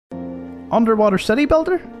underwater city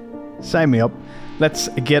builder? Sign me up. Let's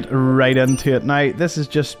get right into it. Now, this is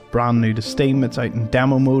just brand new to Steam. It's out in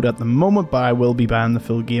demo mode at the moment, but I will be buying the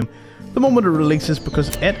full game the moment it releases because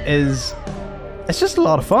it's just a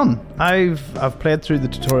lot of fun. I've played through the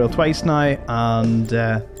tutorial twice now, and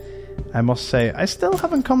I must say I still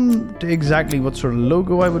haven't come to exactly what sort of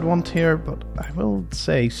logo I would want here, but I will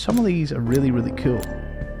say some of these are really, really cool.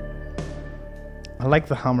 I like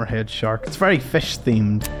the hammerhead shark. It's very fish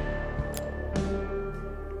themed.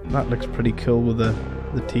 That looks pretty cool with the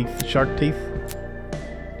teeth, the shark teeth.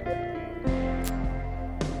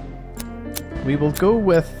 We'll go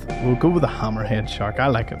with the hammerhead shark. I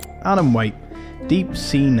like it. And in white. Deep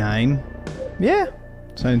Sea 9. Yeah,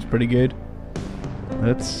 sounds pretty good.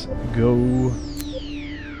 Let's go.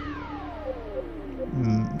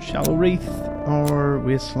 Shallow Reef or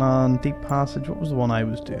Wasteland, Deep Passage. What was the one I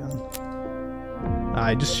was doing?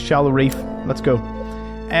 Just Shallow Reef. Let's go.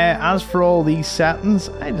 As for all these settings,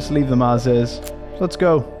 I just leave them as is. So let's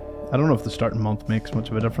go. I don't know if the starting month makes much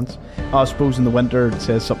of a difference. I suppose in the winter it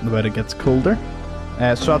says something about it gets colder.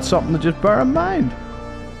 So that's something to just bear in mind.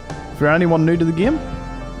 For anyone new to the game,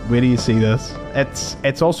 wait till you see this.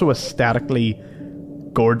 It's also aesthetically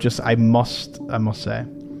gorgeous, I must say.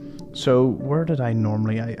 So where did I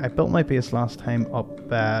normally... I built my base last time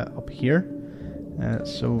up here.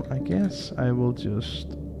 So I guess I will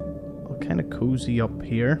just... I'll kind of cozy up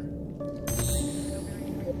here.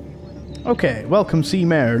 Okay, welcome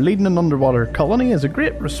Seamare. Leading an underwater colony is a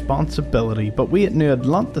great responsibility, but we at New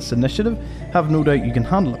Atlantis Initiative have no doubt you can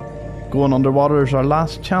handle it. Going underwater is our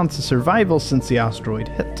last chance of survival since the asteroid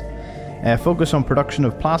hit. Focus on production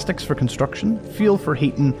of plastics for construction, fuel for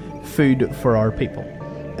heating, food for our people.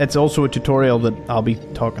 It's also a tutorial that I'll be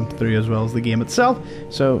talking through as well as the game itself,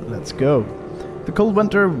 so let's go. The cold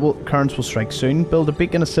winter currents will strike soon. Build a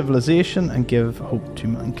beacon of civilization and give hope to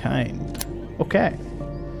mankind. Okay.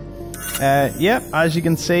 Yeah, as you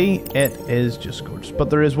can see, it is just gorgeous. But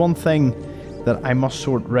there is one thing that I must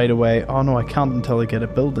sort right away. Oh no, I can't until I get a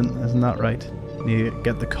building. Isn't that right? You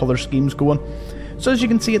get the colour schemes going. So as you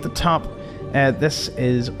can see at the top, this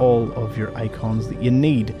is all of your icons that you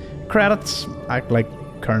need. Credits act like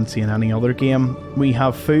currency in any other game. We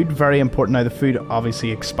have food, very important. Now the food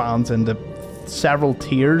obviously expands into several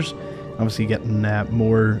tiers. Obviously getting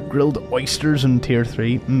more grilled oysters in tier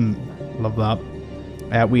 3. Love that.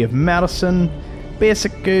 We have medicine,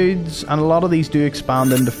 basic goods, and a lot of these do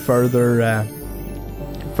expand into further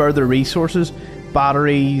resources.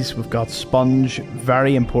 Batteries, we've got sponge,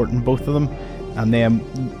 very important, both of them. And then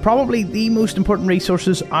probably the most important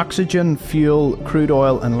resources, oxygen, fuel, crude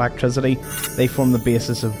oil and electricity. They form the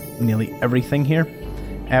basis of nearly everything here.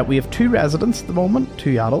 We have 2 residents at the moment,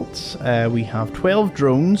 2 adults. We have 12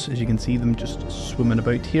 drones, as you can see them just swimming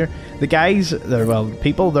about here. The guys,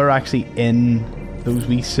 they're actually in those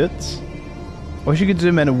wee suits. I wish you could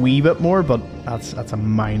zoom in a wee bit more, but that's a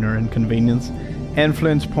minor inconvenience.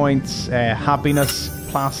 Influence points, happiness,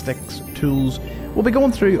 plastics, tools. We'll be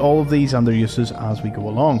going through all of these and their uses as we go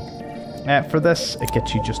along. For this, it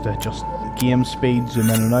gets you just to adjust the game speed, zoom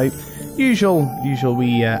in and out. Usual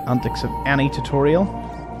wee antics of any tutorial.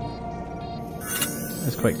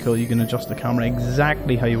 It's quite cool. You can adjust the camera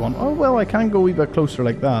exactly how you want. Oh well, I can go a wee bit closer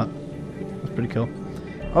like that. That's pretty cool.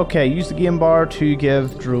 Okay, use the game bar to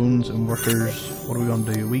give drones and workers... What are we going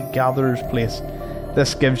to do? We gatherers place.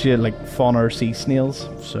 This gives you like fauna or sea snails.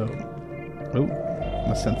 So... Oh,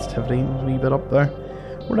 my sensitivity was a wee bit up there.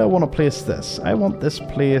 Where do I want to place this? I want this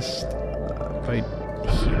placed... about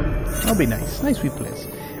here. That'll be nice. Nice wee place.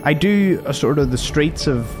 I do a sort of the streets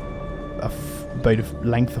of about a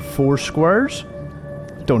length of 4 squares.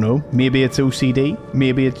 Don't know. Maybe it's OCD.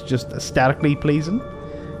 Maybe it's just aesthetically pleasing.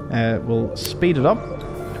 We'll speed it up.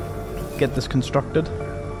 Get this constructed.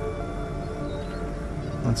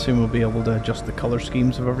 And soon we'll be able to adjust the colour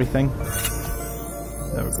schemes of everything.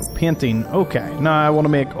 There we go. Painting. Okay. Now I want to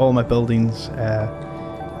make all my buildings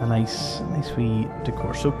a nice wee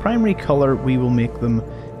decor. So primary colour, we will make them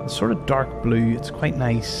a sort of dark blue. It's quite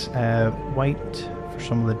nice. White for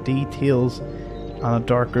some of the details. And a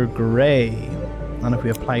darker grey. And if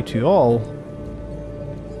we apply to all,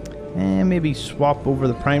 and maybe swap over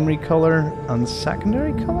the primary colour and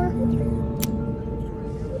secondary colour.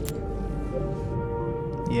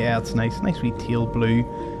 Yeah, it's nice. Nice wee teal blue.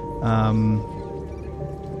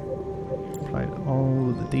 Apply all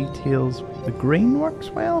of the details. The green works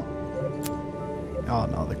well. Oh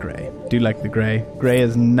no, the grey. Do like the grey. Grey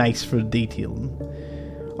is nice for detailing.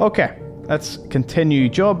 Okay, let's continue.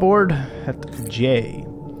 Job board. Hit J.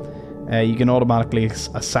 You can automatically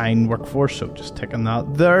assign workforce, so just tick on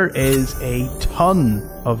that. There is a ton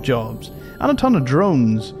of jobs and a ton of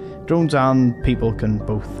drones. drones and people can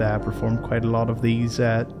both perform quite a lot of these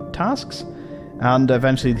tasks. And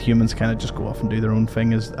eventually the humans kind of just go off and do their own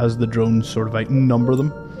thing as the drones sort of outnumber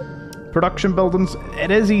them. Production buildings, it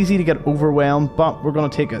is easy to get overwhelmed, but we're going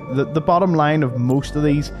to take it. The bottom line of most of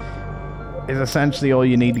these is essentially all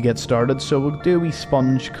you need to get started. So we'll do a wee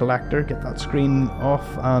sponge collector, get that screen off,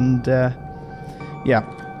 and yeah.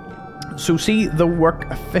 So see the work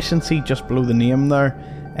efficiency just below the name there,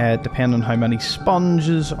 depending on how many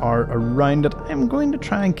sponges are around it. I'm going to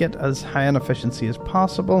try and get as high an efficiency as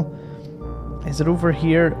possible. Is it over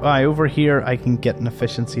here? Over here I can get an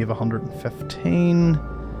efficiency of 115.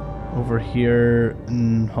 Over here,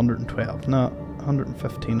 112. No,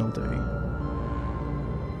 115 will do.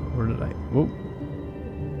 Where did I? Whoa.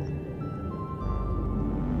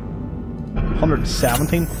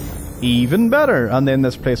 117. Even better. And then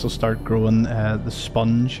this place will start growing the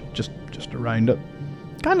sponge just around it.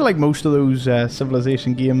 Kind of like most of those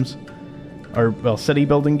civilization games. Or, well, city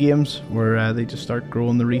building games where they just start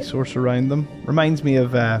growing the resource around them. Reminds me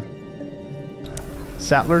of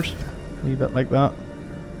Settlers. A wee bit like that.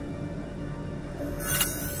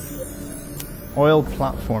 Oil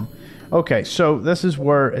platform. Okay, so this is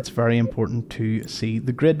where it's very important to see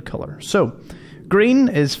the grid color. So, green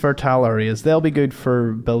is fertile areas. They'll be good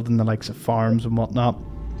for building the likes of farms and whatnot.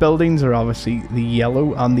 Buildings are obviously the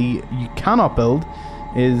yellow, and the you cannot build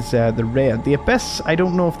is the red. The abyss, I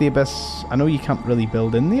don't know if the abyss... I know you can't really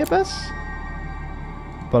build in the abyss,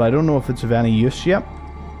 but I don't know if it's of any use yet.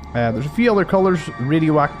 There's a few other colours,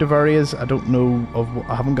 radioactive areas. I don't know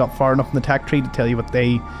I haven't got far enough in the tech tree to tell you what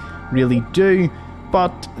they really do,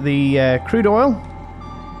 but the crude oil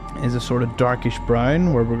is a sort of darkish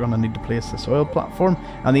brown where we're going to need to place this oil platform.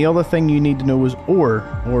 And the other thing you need to know is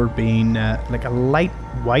ore being like a light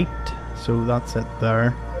white, so that's it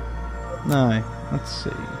there. Now let's see,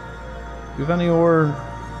 do we have any ore?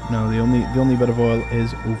 No, the only bit of oil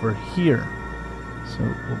is over here, so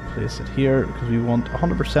we'll place it here because we want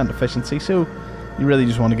 100% efficiency, so you really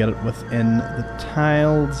just want to get it within the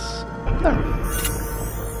tiles. There we go.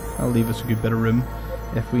 That'll leave us a good bit of room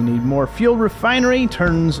if we need more. Fuel refinery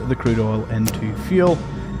turns the crude oil into fuel.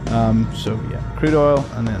 So yeah, crude oil,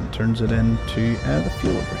 and then turns it into the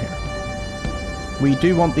fuel over here. We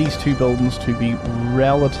do want these two buildings to be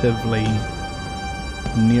relatively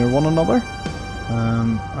near one another.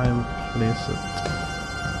 I'll place it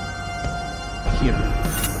here.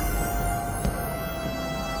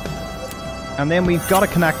 And then we've got to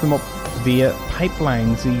connect them up via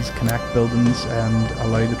pipelines. These connect buildings and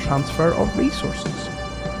allow the transfer of resources.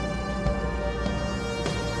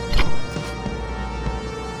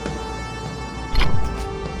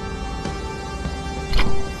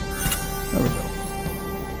 There we go.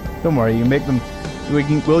 Don't worry, you make them.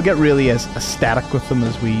 We'll get really aesthetic with them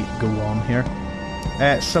as we go on here.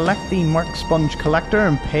 Select the marked sponge collector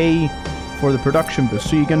and pay for the production boost,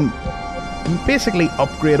 so you can basically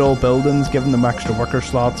upgrade all buildings, giving them extra worker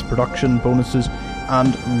slots, production bonuses,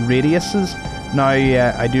 and radiuses. Now,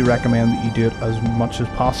 I do recommend that you do it as much as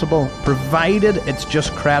possible, provided it's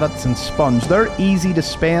just credits and sponge. They're easy to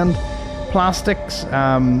spend. Plastics,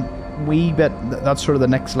 wee bit, that's sort of the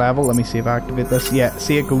next level. Let me see if I activate this. Yeah,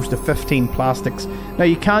 see, it goes to 15 plastics. Now,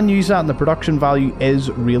 you can use that, and the production value is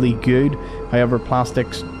really good. However,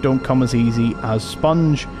 plastics don't come as easy as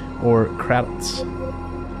sponge or credits.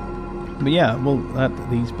 But yeah, we'll let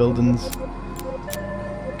these buildings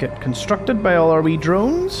get constructed by all our wee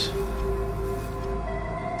drones.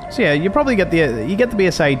 So yeah, you probably get the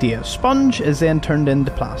base idea. Sponge is then turned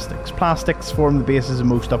into plastics. Plastics form the basis of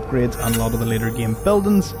most upgrades and a lot of the later game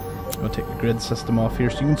buildings. I'm going to take the grid system off here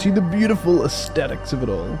so you can see the beautiful aesthetics of it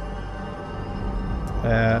all.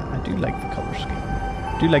 I do like the colour scheme.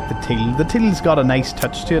 I do like the teal. The teal's got a nice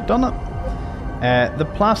touch to it, doesn't it? The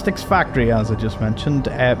plastics factory, as I just mentioned,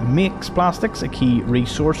 makes plastics a key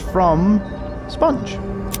resource from sponge.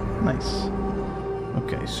 Nice.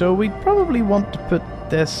 Okay, so we probably want to put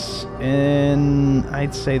this in,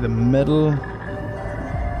 I'd say, the middle.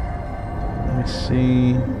 Let me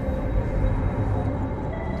see.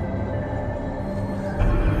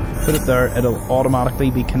 Put it there, it'll automatically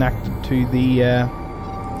be connected to the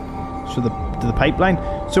to the pipeline.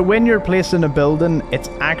 So when you're placing a building, it's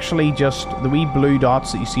actually just the wee blue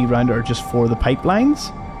dots that you see around it are just for the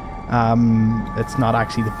pipelines. It's not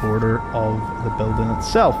actually the border of the building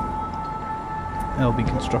itself. It'll be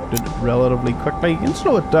constructed relatively quickly. You can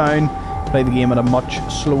slow it down, play the game at a much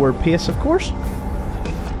slower pace, of course.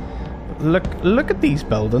 But look at these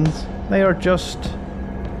buildings. They're just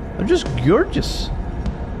gorgeous.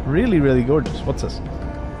 Really, really gorgeous. What's this?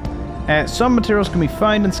 Some materials can be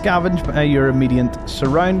found and scavenged by your immediate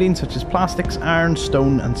surroundings, such as plastics, iron,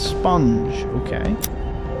 stone, and sponge. Okay.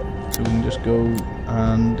 So we can just go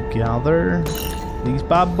and gather these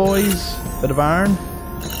bad boys. Bit of iron.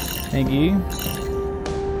 Thank you.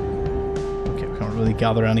 Okay, we can't really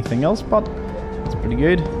gather anything else, but it's pretty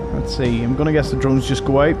good. Let's see. I'm gonna guess the drones just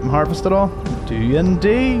go out and harvest it all. Do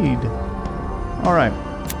indeed. Alright.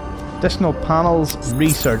 Additional panels,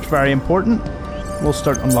 research, very important. We'll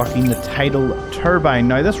start unlocking the tidal turbine.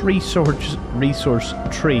 Now this resource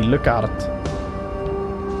tree, look at it.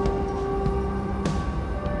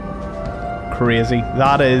 Crazy.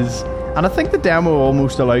 That is... And I think the demo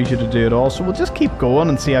almost allows you to do it all, so we'll just keep going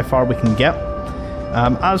and see how far we can get.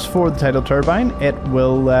 As for the tidal turbine, it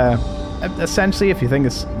will... essentially, if you think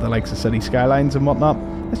it's the likes of city skylines and whatnot,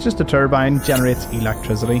 it's just a turbine, generates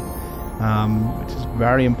electricity, which is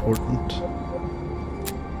very important.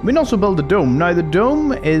 We can also build a dome. Now the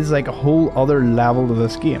dome is like a whole other level to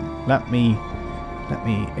this game. Let me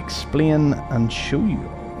explain and show you.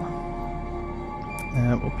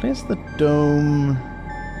 We'll place the dome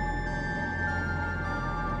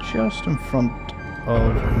just in front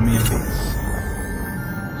of the main base,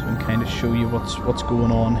 so I can kind of show you what's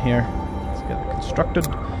going on here. Let's get it constructed.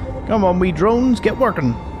 Come on, we drones, get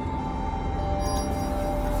working.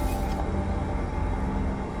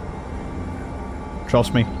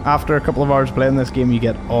 Trust me, after a couple of hours playing this game, you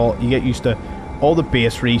get used to all the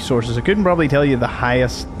base resources. I couldn't probably tell you the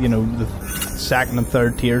highest, you know, the second and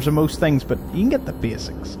third tiers of most things, but you can get the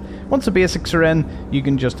basics. Once the basics are in, you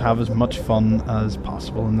can just have as much fun as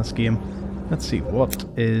possible in this game. Let's see, what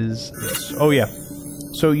is this? Oh yeah,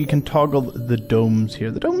 so you can toggle the domes here.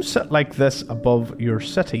 The domes sit like this above your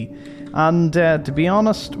city, and to be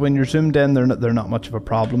honest, when you're zoomed in, they're not much of a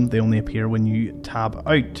problem. They only appear when you tab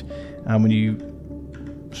out, and when you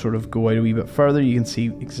sort of go out a wee bit further, you can see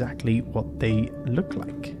exactly what they look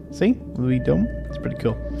like. See? The wee dome? It's pretty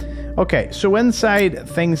cool. Okay, so inside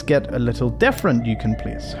things get a little different. You can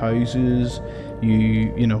place houses,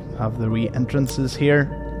 you know, have the wee entrances here.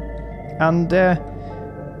 And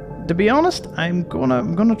to be honest, I'm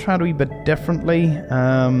gonna try it a wee bit differently.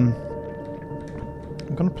 I'm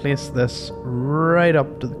gonna place this right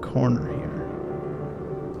up to the corner here.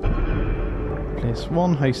 Place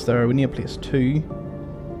one house there, we need to place two.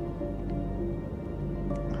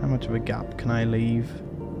 How much of a gap can I leave?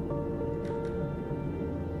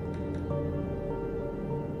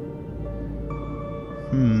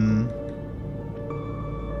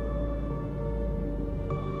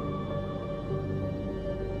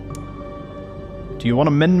 Do you want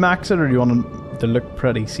to min-max it, or do you want it to look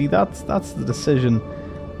pretty? See, that's the decision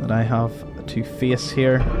that I have to face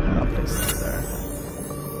here. And I'll place that there.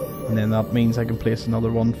 And then that means I can place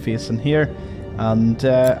another one facing here. And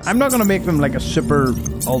I'm not going to make them like a super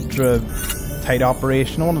ultra tight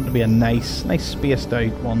operation. I want it to be a nice spaced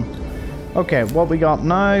out one. Okay, what we got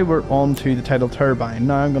now, we're on to the tidal turbine.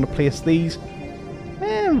 Now I'm going to place these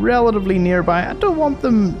relatively nearby. I don't want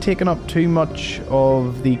them taking up too much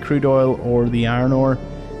of the crude oil or the iron ore.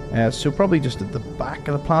 So probably just at the back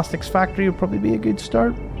of the plastics factory would probably be a good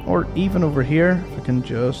start. Or even over here, if I can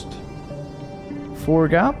just... 4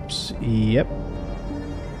 gaps. Yep.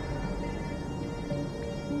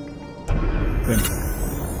 Boom.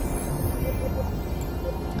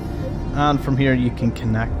 And from here you can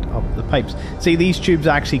connect up the pipes. See, these tubes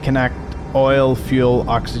actually connect oil, fuel,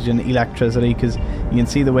 oxygen, electricity, because you can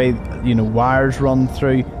see the way, you know, wires run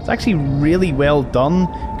through. It's actually really well done,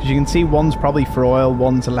 because you can see one's probably for oil,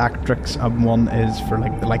 one's electrics, and one is for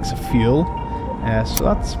like the likes of fuel. So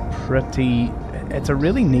that's pretty... It's a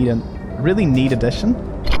really neat addition,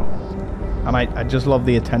 and I just love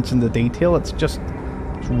the attention to detail. It's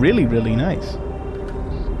really, really nice.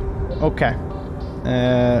 Okay.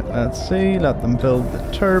 Let's see, let them build the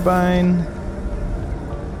turbine.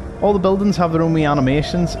 All the buildings have their own wee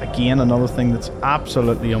animations. Again, another thing that's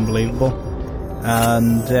absolutely unbelievable.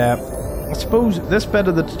 And I suppose this bit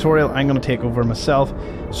of the tutorial I'm going to take over myself.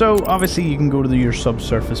 So obviously you can go to your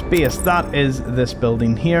subsurface base. That is this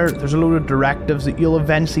building here. There's a load of directives that you'll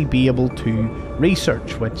eventually be able to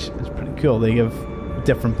research, which is pretty cool. They give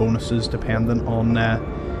different bonuses depending on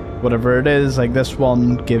whatever it is. Like this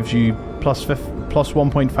one gives you plus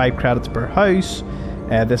 1.5 credits per house.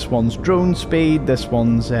 This one's drone speed. This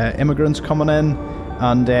one's immigrants coming in.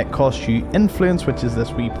 And it costs you influence, which is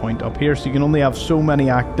this wee point up here. So you can only have so many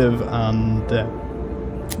active, and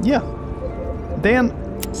yeah. Then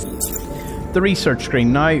the research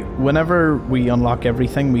screen. Now, whenever we unlock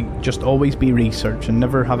everything, we just always be research and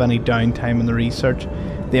never have any downtime in the research.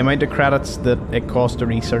 The amount of credits that it costs to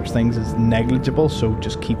research things is negligible, so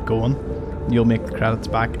just keep going. you'll make the credits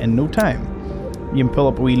back in no time. You can pull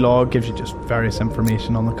up a wee log, gives you just various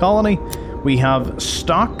information on the colony. We have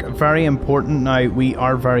stock, very important. Now, we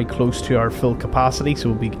are very close to our full capacity, so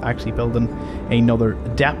we'll be actually building another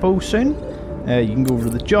depot soon. You can go over to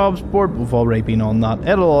the jobs board, we've already been on that.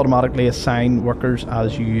 It'll automatically assign workers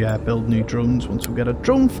as you build new drones once we get a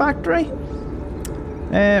drone factory.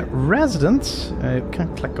 Residence,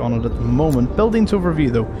 can't click on it at the moment. Buildings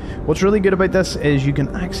overview though. What's really good about this is you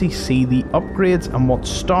can actually see the upgrades and what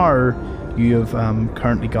star you have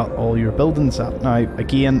currently got all your buildings at. Now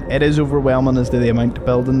again, it is overwhelming as to the amount of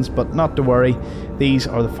buildings, but not to worry, these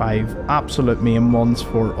are the 5 absolute main ones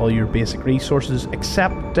for all your basic resources,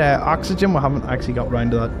 except oxygen. We haven't actually got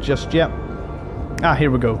round to that just yet. Ah,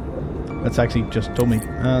 here we go. It's actually just told me,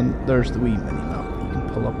 and there's the wee mini-map you can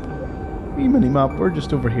pull up. Mini-map, we're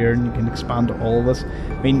just over here and you can expand all of this.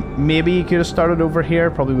 I mean, maybe you could have started over here,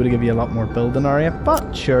 probably would have given you a lot more building area,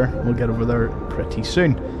 but sure, we'll get over there pretty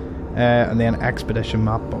soon. And then expedition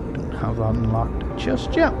map, but we don't have that unlocked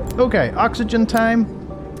just yet. Okay, oxygen time.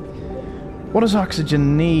 What does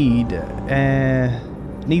oxygen need?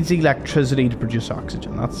 Needs electricity to produce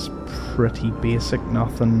oxygen. That's pretty basic,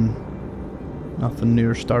 nothing new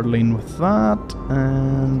or startling with that.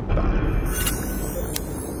 And bam.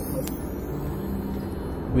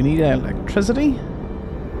 We need electricity,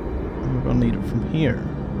 and we're going to need it from here.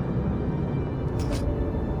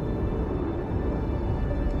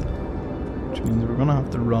 Which means we're going to have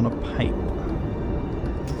to run a pipe.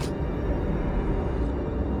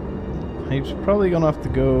 Pipe's probably going to have to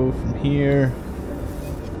go from here.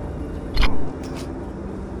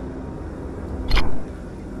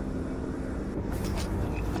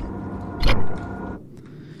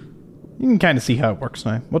 You can kind of see how it works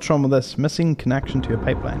now. What's wrong with this? Missing connection to a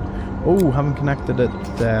pipeline. Oh, haven't connected it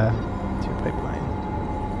to a pipeline.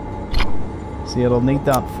 See, it'll need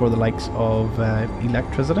that for the likes of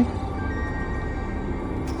electricity.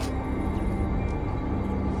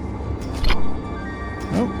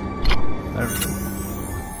 Oh, there we go.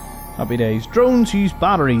 Happy days. Drones use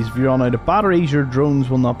batteries. If you run out of batteries, your drones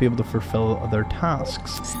will not be able to fulfill their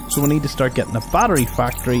tasks. So we need to start getting a battery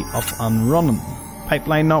factory up and running.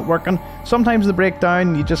 Pipeline not working. Sometimes they break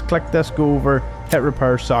down. You just click this, go over, hit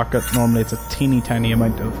repair socket. Normally it's a teeny tiny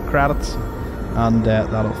amount of credits, and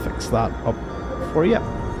that'll fix that up for you.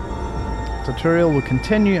 Tutorial will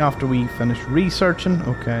continue after we finish researching.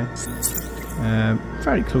 Okay,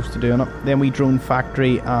 very close to doing it. Then we drone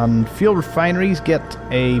factory and fuel refineries get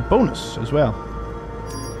a bonus as well.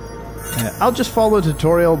 I'll just follow the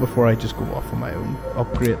tutorial before I just go off on my own,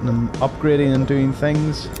 upgrading and doing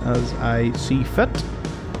things as I see fit.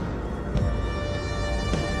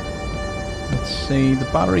 Let's see, the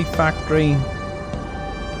battery factory.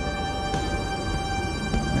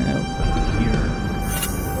 I'll put it here.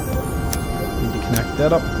 Need to connect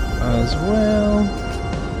that up as well.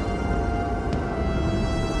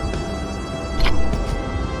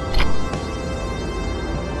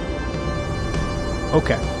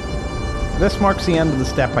 Okay. This marks the end of the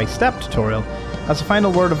step-by-step tutorial. As a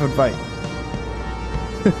final word of advice.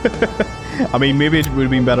 I mean, maybe it would have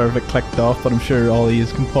been better if it clicked off, but I'm sure all of you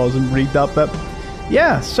can pause and read that bit.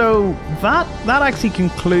 Yeah, so that actually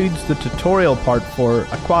concludes the tutorial part for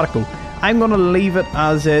Aquatico. I'm going to leave it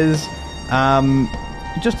as is,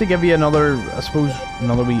 just to give you another, I suppose,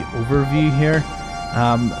 another wee overview here.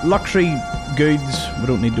 Luxury goods, we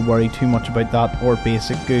don't need to worry too much about that, or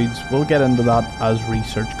basic goods. We'll get into that as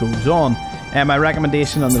research goes on. My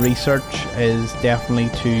recommendation on the research is definitely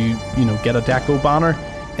to, get a deco banner.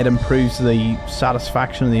 It improves the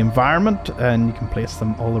satisfaction of the environment, and you can place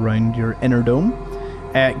them all around your inner dome.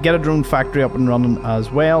 Get a drone factory up and running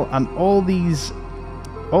as well, and all these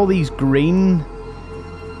green.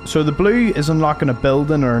 So the blue is unlocking a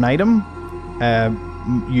building or an item,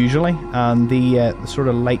 usually, and the sort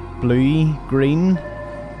of light bluey green.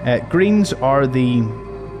 Greens are the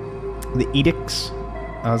edicts,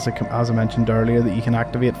 as I mentioned earlier, that you can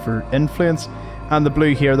activate for influence. And the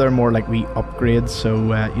blue here, they're more like wee upgrades, so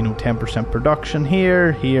 10% production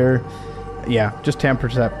here, yeah, just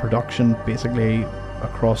 10% production basically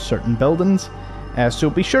across certain buildings. So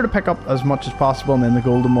be sure to pick up as much as possible, and then the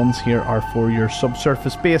golden ones here are for your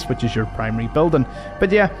subsurface base, which is your primary building.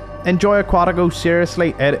 But yeah, enjoy Aquatico,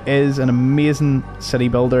 seriously, it is an amazing city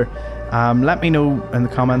builder. Let me know in the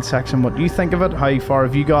comments section what you think of it, how far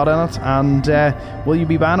have you got in it, and will you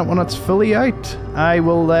be buying it when it's fully out? I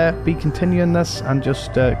will be continuing this and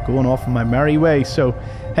just going off on my merry way. So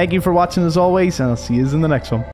thank you for watching as always, and I'll see you in the next one.